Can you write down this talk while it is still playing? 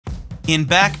In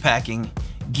backpacking,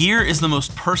 gear is the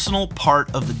most personal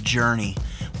part of the journey.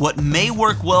 What may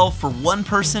work well for one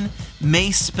person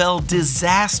may spell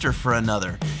disaster for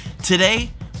another.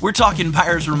 Today, we're talking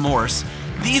buyer's remorse.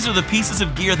 These are the pieces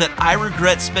of gear that I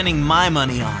regret spending my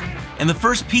money on. And the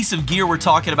first piece of gear we're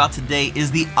talking about today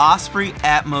is the Osprey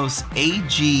Atmos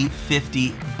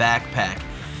AG50 backpack.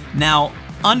 Now,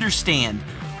 understand,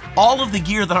 all of the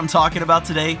gear that I'm talking about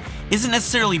today isn't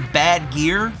necessarily bad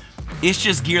gear. It's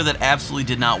just gear that absolutely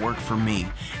did not work for me.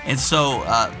 And so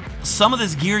some of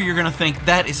this gear you're gonna think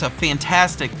that is a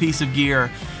fantastic piece of gear,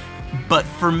 but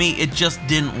for me it just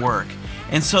didn't work.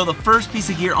 And so the first piece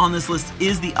of gear on this list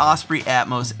is the Osprey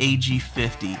Atmos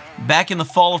AG50. Back in the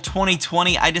fall of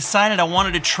 2020, I decided I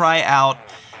wanted to try out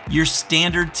your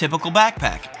standard typical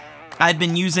backpack. I'd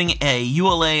been using a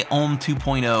ULA Ohm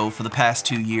 2.0 for the past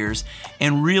 2 years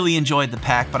and really enjoyed the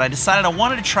pack, but I decided I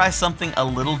wanted to try something a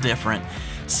little different,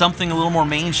 something a little more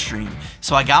mainstream.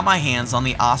 So I got my hands on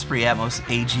the Osprey Atmos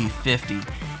AG50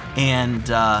 and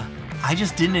I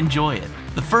just didn't enjoy it.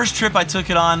 The first trip I took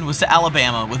it on was to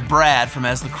Alabama with Brad from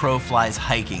As the Crow Flies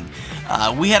Hiking.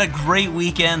 We had a great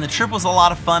weekend. The trip was a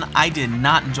lot of fun. I did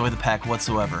not enjoy the pack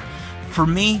whatsoever. For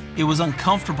me, it was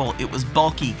uncomfortable, it was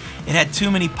bulky, it had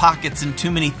too many pockets and too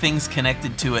many things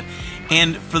connected to it,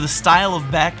 and for the style of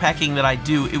backpacking that I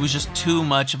do, it was just too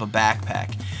much of a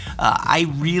backpack. I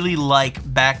really like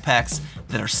backpacks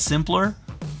that are simpler,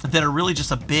 that are really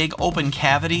just a big open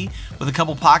cavity with a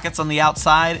couple pockets on the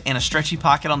outside and a stretchy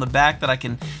pocket on the back that I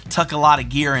can tuck a lot of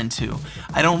gear into.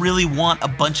 I don't really want a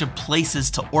bunch of places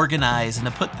to organize and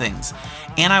to put things.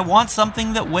 And I want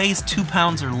something that weighs 2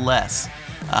 pounds or less.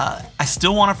 I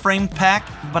still want a framed pack,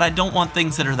 but I don't want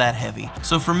things that are that heavy.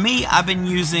 So for me, I've been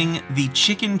using the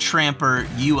Chicken Tramper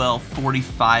UL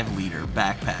 45 liter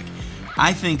backpack.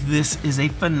 I think this is a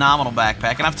phenomenal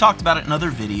backpack, and I've talked about it in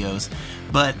other videos,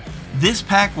 but this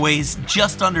pack weighs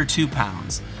just under 2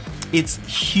 pounds. It's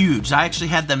huge. I actually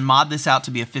had them mod this out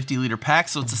to be a 50 liter pack,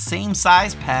 so it's the same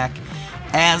size pack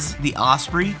as the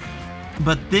Osprey,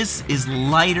 but this is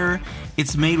lighter.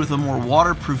 It's made with a more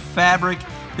waterproof fabric.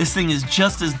 This thing is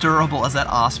just as durable as that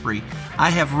Osprey. I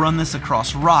have run this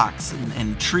across rocks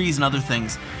and trees and other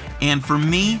things, and for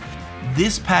me,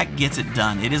 this pack gets it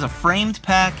done. It is a framed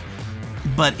pack,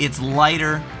 but it's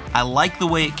lighter. I like the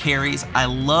way it carries. I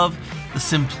love the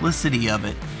simplicity of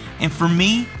it. And for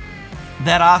me,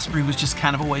 that Osprey was just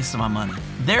kind of a waste of my money.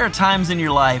 There are times in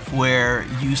your life where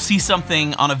you see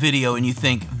something on a video and you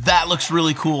think, that looks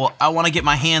really cool, I want to get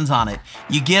my hands on it.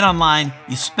 You get online,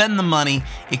 you spend the money,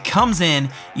 it comes in,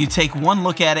 you take one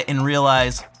look at it and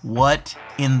realize, what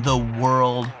in the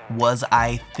world was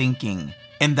I thinking?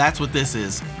 And that's what this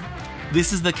is.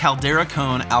 This is the Caldera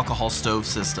Cone alcohol stove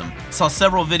system. I saw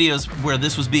several videos where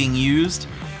this was being used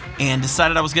and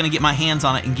decided I was going to get my hands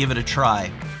on it and give it a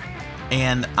try.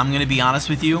 And I'm going to be honest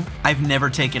with you, I've never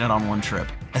taken it on one trip.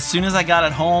 As soon as I got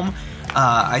it home,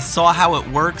 I saw how it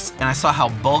works and I saw how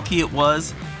bulky it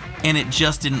was, and it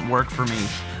just didn't work for me.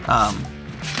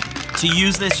 To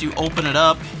use this, you open it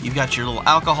up, you've got your little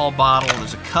alcohol bottle,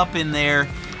 there's a cup in there.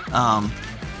 I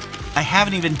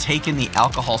haven't even taken the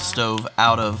alcohol stove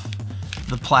out of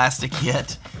the plastic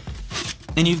yet.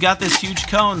 And you've got this huge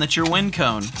cone that's your wind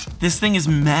cone. This thing is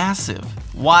massive.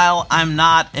 While I'm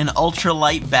not an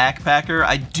ultralight backpacker,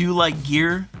 I do like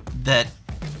gear that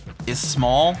is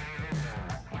small.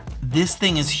 This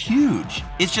thing is huge.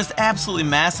 It's just absolutely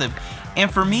massive. And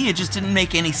for me, it just didn't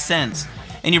make any sense.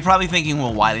 And you're probably thinking,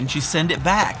 well, why didn't you send it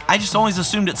back? I just always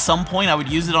assumed at some point I would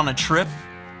use it on a trip,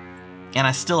 and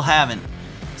I still haven't.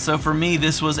 So for me,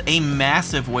 this was a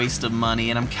massive waste of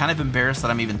money, and I'm kind of embarrassed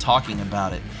that I'm even talking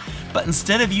about it. But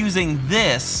instead of using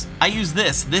this, I use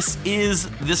this. This is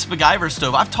this MacGyver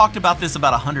stove. I've talked about this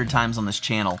about 100 times on this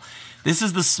channel. This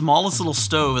is the smallest little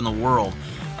stove in the world.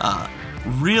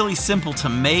 Really simple to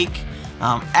make.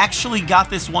 Actually got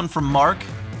this one from Mark,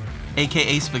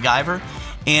 aka Spaguyver,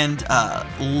 and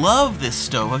love this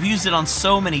stove. I've used it on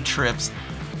so many trips.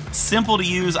 Simple to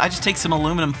use. I just take some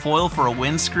aluminum foil for a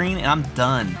windscreen and I'm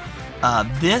done.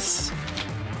 This,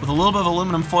 with a little bit of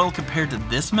aluminum foil compared to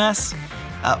this mess,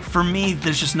 for me,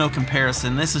 there's just no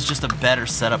comparison. This is just a better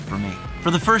setup for me.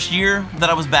 For the first year that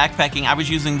I was backpacking, I was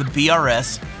using the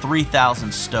BRS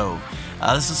 3000 stove.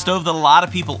 This is a stove that a lot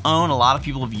of people own, a lot of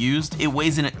people have used. It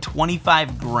weighs in at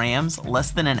 25 grams,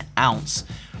 less than an ounce.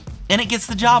 And it gets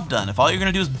the job done. If all you're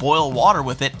gonna do is boil water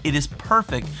with it, it is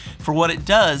perfect for what it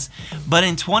does. But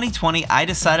in 2020, I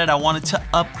decided I wanted to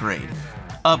upgrade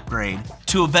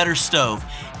to a better stove.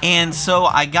 And so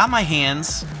I got my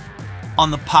hands on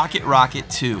the Pocket Rocket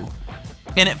 2.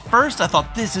 And at first I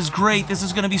thought, this is great, this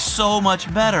is gonna be so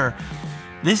much better.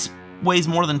 This weighs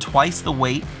more than twice the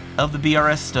weight of the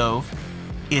BRS stove.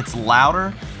 It's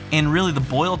louder, and really the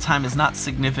boil time is not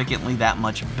significantly that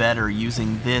much better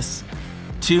using this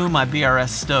to my BRS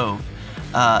stove.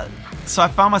 So I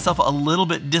found myself a little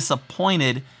bit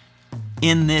disappointed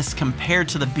in this compared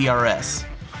to the BRS.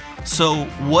 So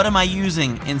what am I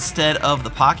using instead of the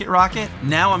Pocket Rocket?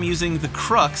 Now I'm using the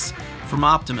Crux from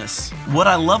Optimus. What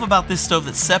I love about this stove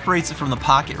that separates it from the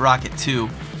Pocket Rocket 2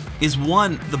 is,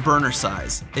 one, the burner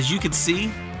size. As you can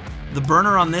see, the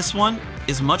burner on this one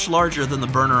is much larger than the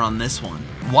burner on this one.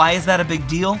 Why is that a big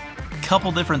deal?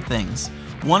 Couple different things.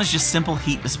 One is just simple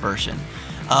heat dispersion.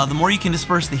 The more you can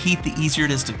disperse the heat, the easier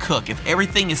it is to cook. If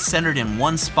everything is centered in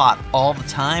one spot all the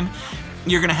time,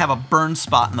 you're gonna have a burn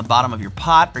spot in the bottom of your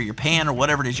pot or your pan or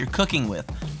whatever it is you're cooking with.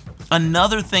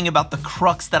 Another thing about the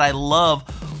Crux that I love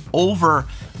over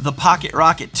the Pocket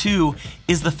Rocket 2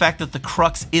 is the fact that the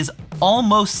Crux is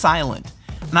almost silent.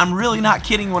 And I'm really not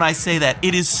kidding when I say that.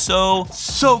 It is so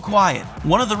quiet.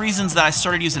 One of the reasons that I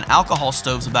started using alcohol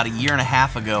stoves about 1.5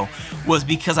 years ago was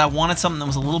because I wanted something that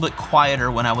was a little bit quieter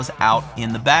when I was out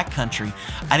in the backcountry.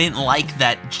 I didn't like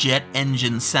that jet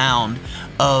engine sound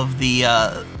of the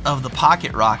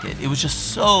Pocket Rocket. It was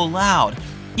just so loud.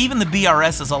 Even the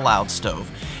BRS is a loud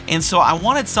stove. And so I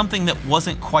wanted something that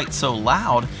wasn't quite so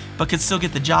loud, but could still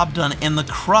get the job done. And the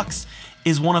Crux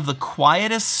is one of the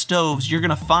quietest stoves you're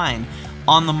gonna find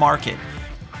on the market.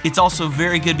 It's also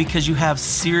very good because you have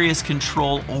serious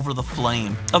control over the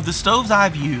flame. Of the stoves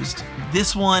I've used,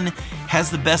 this one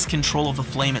has the best control of the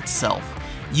flame itself.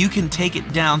 You can take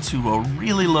it down to a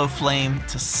really low flame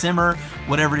to simmer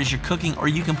whatever it is you're cooking, or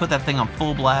you can put that thing on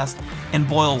full blast and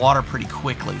boil water pretty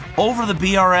quickly. Over the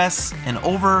BRS and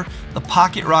over the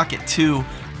Pocket Rocket 2,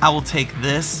 I will take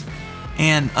this.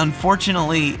 And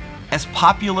unfortunately, as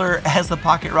popular as the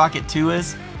Pocket Rocket 2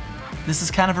 is, this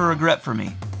is kind of a regret for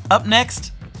me. Up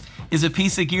next is a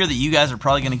piece of gear that you guys are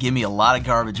probably gonna give me a lot of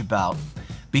garbage about,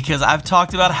 because I've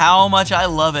talked about how much I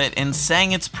love it and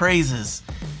sang its praises.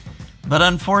 But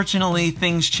unfortunately,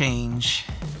 things change,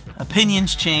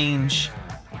 opinions change,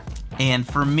 and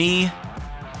for me,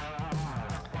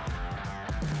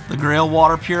 the Grail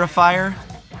water purifier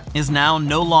is now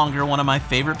no longer one of my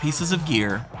favorite pieces of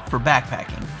gear for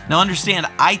backpacking. Now understand,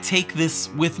 I take this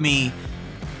with me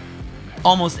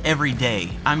almost every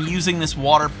day. I'm using this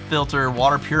water filter,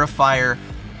 water purifier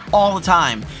all the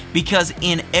time because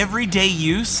in everyday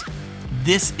use,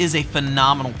 this is a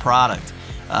phenomenal product.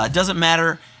 It doesn't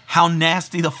matter how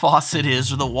nasty the faucet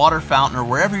is or the water fountain or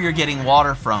wherever you're getting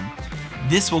water from.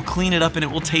 This will clean it up and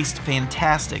it will taste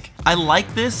fantastic. I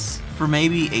like this for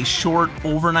maybe a short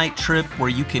overnight trip where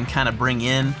you can kind of bring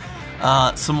in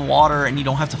some water and you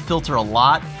don't have to filter a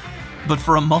lot. But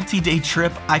for a multi-day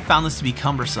trip, I found this to be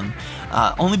cumbersome.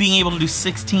 Only being able to do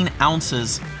 16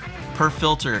 ounces per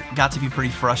filter got to be pretty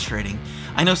frustrating.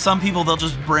 I know some people, they'll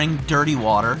just bring dirty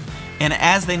water, and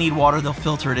as they need water, they'll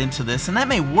filter it into this, and that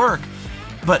may work,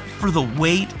 but for the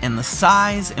weight and the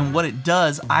size and what it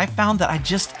does, I found that I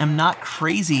just am not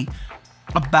crazy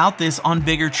about this on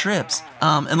bigger trips.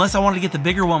 Unless I wanted to get the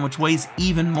bigger one, which weighs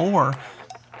even more,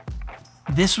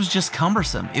 this was just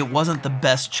cumbersome. It wasn't the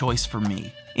best choice for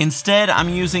me. Instead, I'm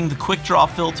using the quick draw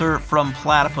filter from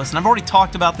Platypus, and I've already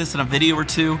talked about this in a video or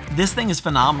two. This thing is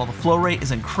phenomenal. The flow rate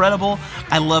is incredible.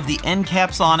 I love the end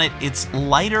caps on it. It's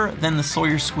lighter than the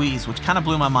Sawyer Squeeze, which kind of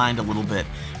blew my mind a little bit.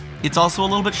 It's also a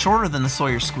little bit shorter than the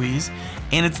Sawyer Squeeze,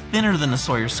 and it's thinner than the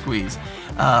Sawyer Squeeze.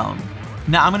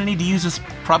 Now, I'm gonna need to use this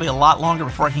probably a lot longer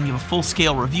before I can give a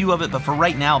full-scale review of it, but for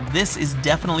right now, this is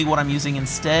definitely what I'm using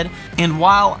instead. And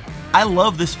while I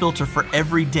love this filter for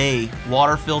everyday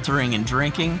water filtering and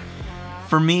drinking,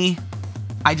 for me,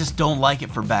 I just don't like it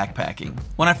for backpacking.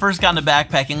 When I first got into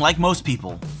backpacking, like most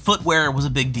people, footwear was a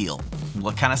big deal.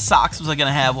 What kind of socks was I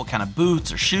gonna have? What kind of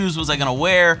boots or shoes was I gonna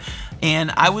wear?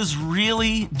 And I was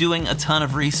really doing a ton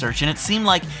of research, and it seemed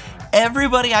like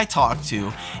everybody I talked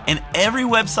to and every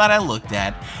website I looked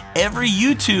at, every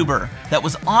YouTuber that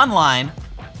was online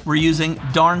were using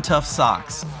Darn Tough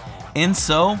socks. And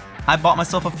so I bought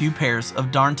myself a few pairs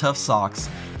of Darn Tough socks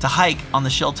to hike on the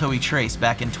Sheltowee Trace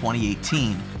back in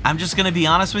 2018. I'm just gonna be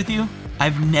honest with you,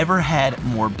 I've never had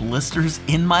more blisters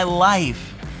in my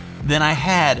life than I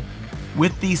had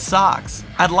with these socks.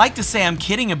 I'd like to say I'm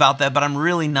kidding about that, but I'm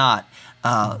really not.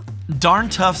 Darn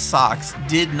Tough socks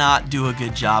did not do a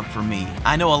good job for me.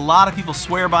 I know a lot of people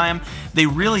swear by them. They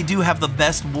really do have the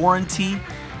best warranty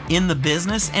in the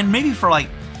business, and maybe for like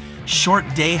short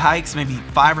day hikes, maybe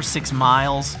 5 or 6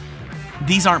 miles,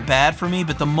 these aren't bad for me,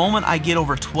 but the moment I get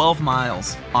over 12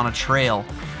 miles on a trail,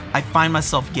 I find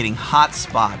myself getting hot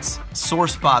spots, sore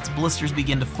spots, blisters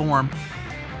begin to form.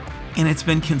 and it's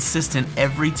been consistent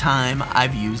every time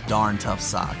I've used Darn Tough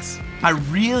socks. I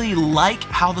really like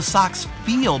how the socks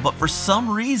feel, but for some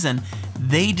reason,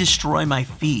 they destroy my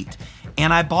feet.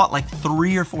 And I bought like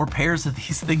 3 or 4 pairs of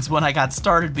these things when I got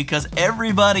started because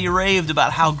everybody raved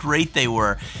about how great they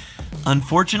were.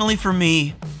 Unfortunately for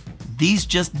me, these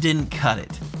just didn't cut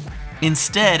it.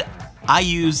 Instead, I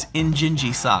use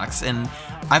Injinji socks, and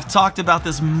I've talked about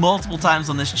this multiple times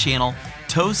on this channel.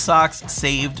 Toe socks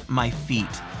saved my feet.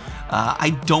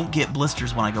 I don't get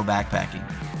blisters when I go backpacking.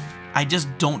 I just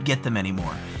don't get them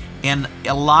anymore. And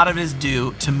a lot of it is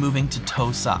due to moving to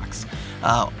toe socks.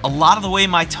 A lot of the way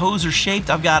my toes are shaped,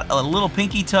 I've got a little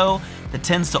pinky toe that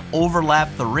tends to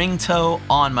overlap the ring toe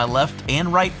on my left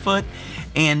and right foot,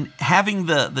 and having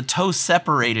the toes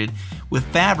separated with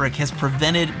fabric has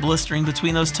prevented blistering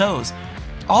between those toes.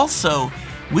 Also,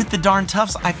 with the Darn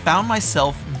Toughs, I found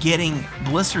myself getting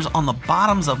blisters on the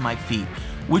bottoms of my feet,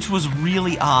 which was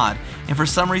really odd, and for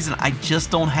some reason I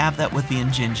just don't have that with the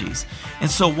Injinjis. And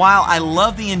so while I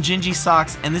love the Injinji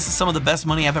socks, and this is some of the best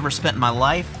money I've ever spent in my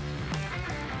life,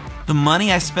 the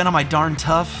money I spent on my Darn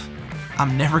Tough,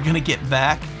 I'm never gonna get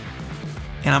back,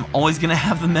 and I'm always gonna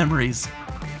have the memories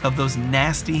of those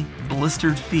nasty,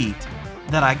 blistered feet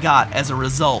that I got as a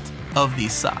result of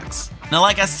these socks. Now,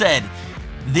 like I said,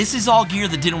 this is all gear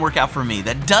that didn't work out for me.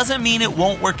 That doesn't mean it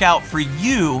won't work out for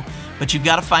you, but you've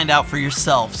got to find out for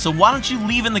yourself. So why don't you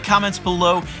leave in the comments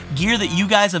below gear that you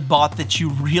guys have bought that you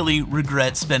really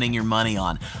regret spending your money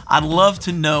on. I'd love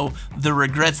to know the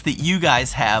regrets that you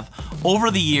guys have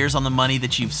over the years on the money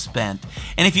that you've spent.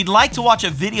 And if you'd like to watch a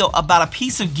video about a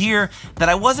piece of gear that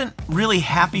I wasn't really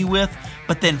happy with,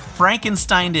 but then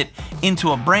Frankensteined it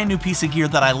into a brand new piece of gear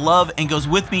that I love and goes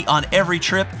with me on every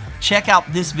trip, check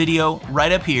out this video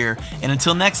right up here. And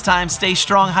until next time, stay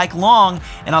strong, hike long,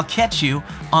 and I'll catch you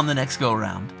on the next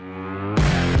go-around.